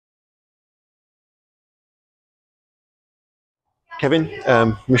Kevin,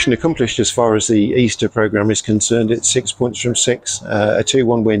 mission accomplished as far as the Easter programme is concerned. It's 6 points from 6, a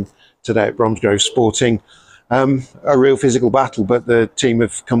 2-1 win today at Bromsgrove Sporting. A real physical battle, but the team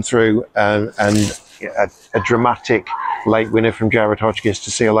have come through and a dramatic late winner from Jared Hodgkiss to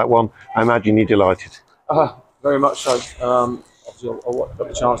seal that one. I imagine you're delighted. Very much so. Obviously, I got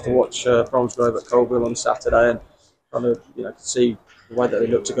the chance to watch Bromsgrove at Colville on Saturday and kind of, see the way that they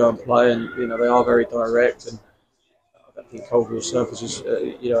look to go and play, and they are very direct. And I think Colville's surfaces,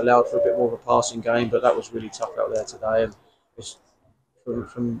 allowed for a bit more of a passing game, but that was really tough out there today. And it's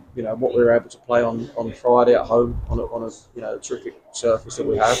from what we were able to play on Friday at home on a terrific surface that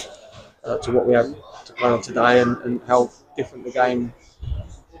we have to what we have to play on today, and how different the game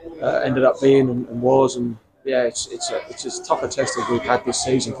ended up being and was. And yeah, it's as tough a test as we've had this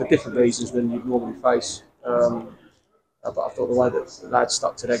season for different reasons than you'd normally face. But I thought the way that the lads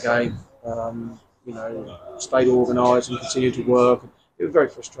stuck to their game, stayed organised and continued to work. It was very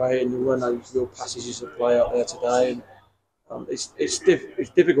frustrating. There weren't no real passages of play out there today, and it's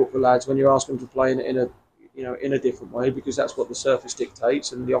difficult for lads when you ask them to play in a different way, because that's what the surface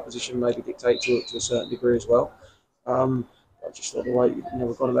dictates, and the opposition maybe dictate to a certain degree as well. I just thought the way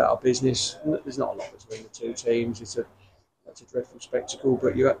we've gone about our business, there's not a lot between the two teams. It's a dreadful spectacle,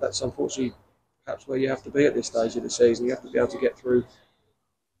 but that's unfortunately perhaps where you have to be at this stage of the season. You have to be able to get through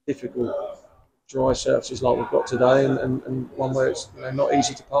difficult, dry surfaces like we've got today, and one where it's not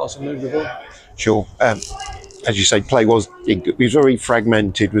easy to pass and move the ball. Sure. As you say, play was very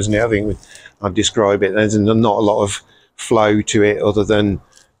fragmented, wasn't it? I think I'd describe it. There's not a lot of flow to it, other than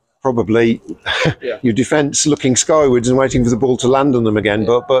probably your defence looking skywards and waiting for the ball to land on them again.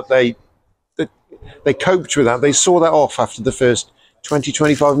 Yeah. But they coped with that. They saw that off after the first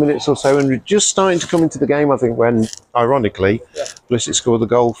 20-25 minutes or so, and were just starting to come into the game, I think, when, ironically, Blissett scored the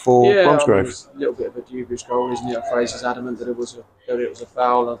goal for Bromsgrove. A little bit of a dubious goal, isn't it? Fraser's adamant that it was a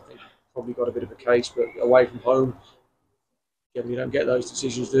foul. I think probably got a bit of a case, but away from home, you don't get those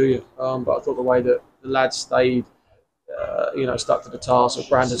decisions, do you? But I thought the way that the lads stayed, stuck to the task. So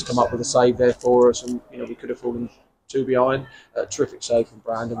Brandon's come up with a save there for us, and we could have fallen 2 behind. Terrific save from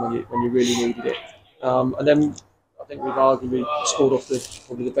Brandon when you really needed it. And then I think we've arguably scored off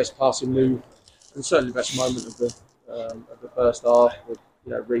probably the best passing move, and certainly the best moment of the first half.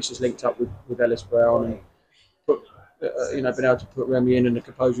 Reece has linked up with Ellis Brown and been able to put Remy in, and the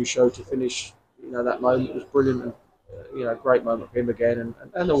composure he showed to finish. That moment was brilliant, and great moment for him again,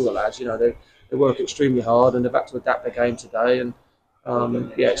 and all the lads. They work extremely hard, and they've had to adapt their game today. And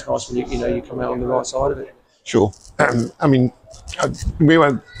it's nice when you come out on the right side of it. Sure. I mean, we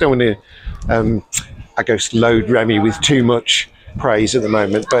don't want to, load Remy with too much praise at the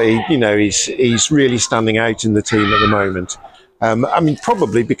moment, but he's really standing out in the team at the moment.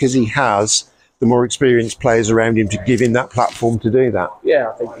 Probably because he has the more experienced players around him to give him that platform to do that. Yeah,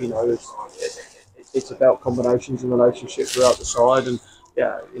 I think it's about combinations and relationships throughout the side, and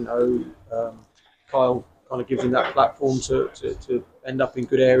Kyle kind of gives him that platform to end up in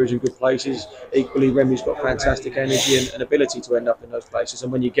good areas and good places. Equally, Remy's got fantastic energy and ability to end up in those places,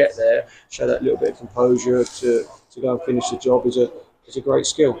 and when you get there, show that little bit of composure to go and finish the job is a great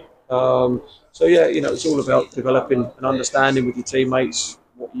skill. It's all about developing an understanding with your teammates,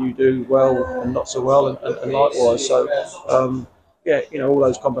 what you do well and not so well, and likewise. So all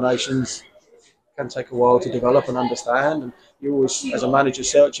those combinations can take a while to develop and understand, and you always, as a manager,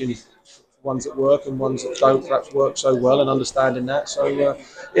 searching ones that work and ones that don't perhaps work so well, and understanding that. So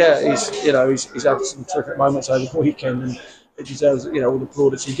he's had some terrific moments over the weekend, and it deserves all the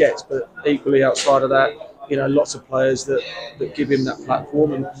plaudits he gets. But equally, outside of that, lots of players that give him that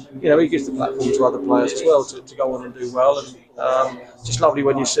platform, and he gives the platform to other players as well to go on and do well. And just lovely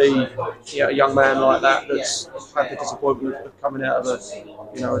when you see a young man like that that's had the disappointment of coming out of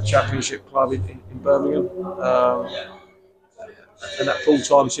a championship club in Birmingham. And that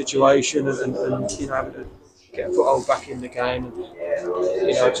full-time situation, and having to get a foothold back in the game,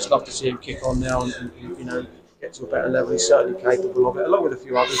 and I'd just love to see him kick on now and get to a better level. He's certainly capable of it, along with a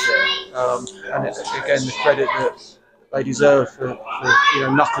few others there. And again, the credit that they deserve for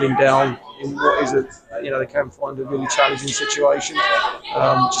knuckling down in what is they can find a really challenging situation.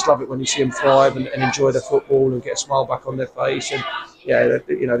 Just love it when you see them thrive and enjoy their football and get a smile back on their face. And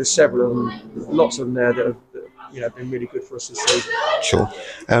there's several of them, lots of them there that have been really good for us this season. Sure.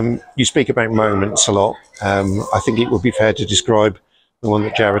 You speak about moments a lot. I think it would be fair to describe the one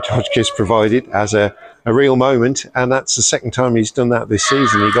that Jared Hodgkiss provided as a real moment, and that's the second time he's done that this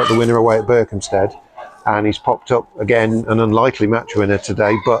season. He got the winner away at Berkhamsted, and he's popped up again, an unlikely match winner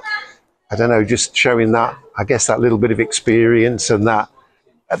today. But I don't know, just showing that, I guess, that little bit of experience and that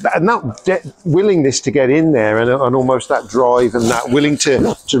and that willingness to get in there, and almost that drive and that willing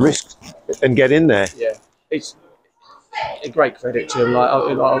to risk and get in there. Yeah, it's a great credit to him.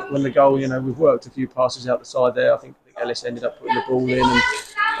 Like when the goal, we've worked a few passes out the side there. I think Ellis ended up putting the ball in, and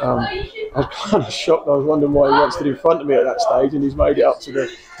I was kind of shocked. I was wondering why he wants to do in front of me at that stage, and he's made it up to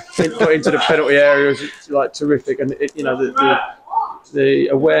into the penalty area. It's like terrific, and the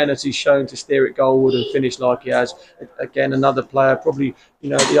awareness he's shown to steer it goalward and finish like he has. Again, another player, probably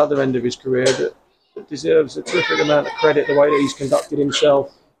at the other end of his career, that deserves a terrific amount of credit. The way that he's conducted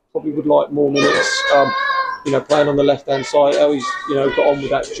himself, probably would like more minutes. Playing on the left-hand side, how he's got on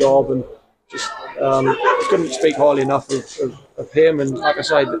with that job, and just couldn't speak highly enough of him. And like I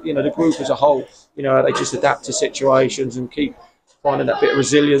say, the group as a whole, they just adapt to situations and keep finding that bit of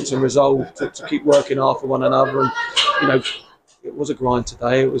resilience and resolve to keep working hard for one another. And it was a grind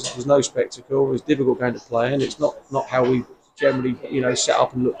today. It was no spectacle. It was a difficult game to play, and it's not how we generally set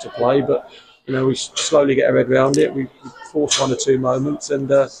up and look to play. But we slowly get our head around it. We forced one or two moments, and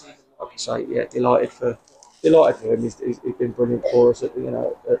like I say, yeah, delighted for him. He's been brilliant for us at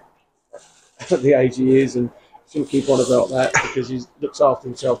the age he is, and still keep on about that because he looks after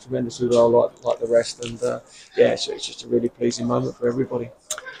himself tremendously well, like the rest. And it's just a really pleasing moment for everybody.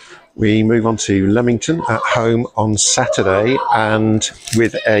 We move on to Leamington at home on Saturday, and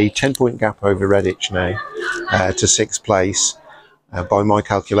with a 10-point gap over Redditch now to 6th place. By my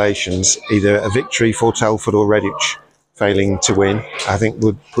calculations, either a victory for Telford or Redditch failing to win, I think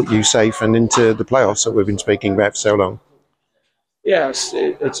would put you safe and into the playoffs that we've been speaking about for so long. Yeah,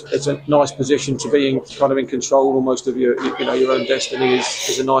 it's a nice position to be in, kind of in control almost of your own destiny.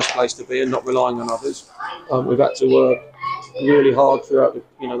 Is a nice place to be, and not relying on others. We've had to work really hard throughout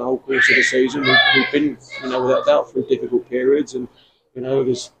the whole course of the season. We've been without doubt through difficult periods, and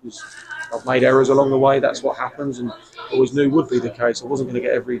I've made errors along the way. That's what happens, and always knew would be the case. I wasn't going to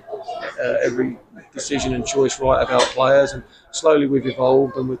get every decision and choice right about players, and slowly we've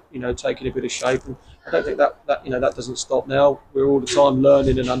evolved and we're taking a bit of shape. And I don't think that doesn't stop now. We're all the time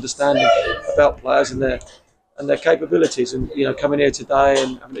learning and understanding about players and their capabilities. And coming here today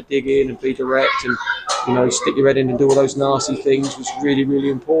and having to dig in and be direct and stick your head in and do all those nasty things was really, really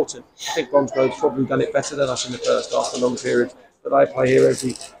important. I think Bromsgrove's probably done it better than us in the first half, the long period that I play here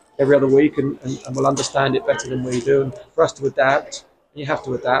every other week, and will understand it better than we do. And for us to adapt, you have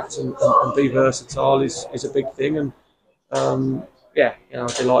to adapt and be versatile is a big thing. And I'm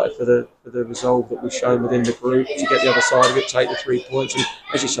delighted for the resolve that we've shown within the group to get the other side of it, take the 3 points, and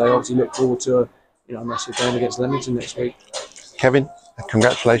as you say, obviously look forward to a massive game against Leamington next week. Kevin,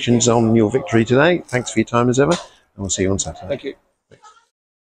 congratulations on your victory today. Thanks for your time as ever, and we'll see you on Saturday. Thank you.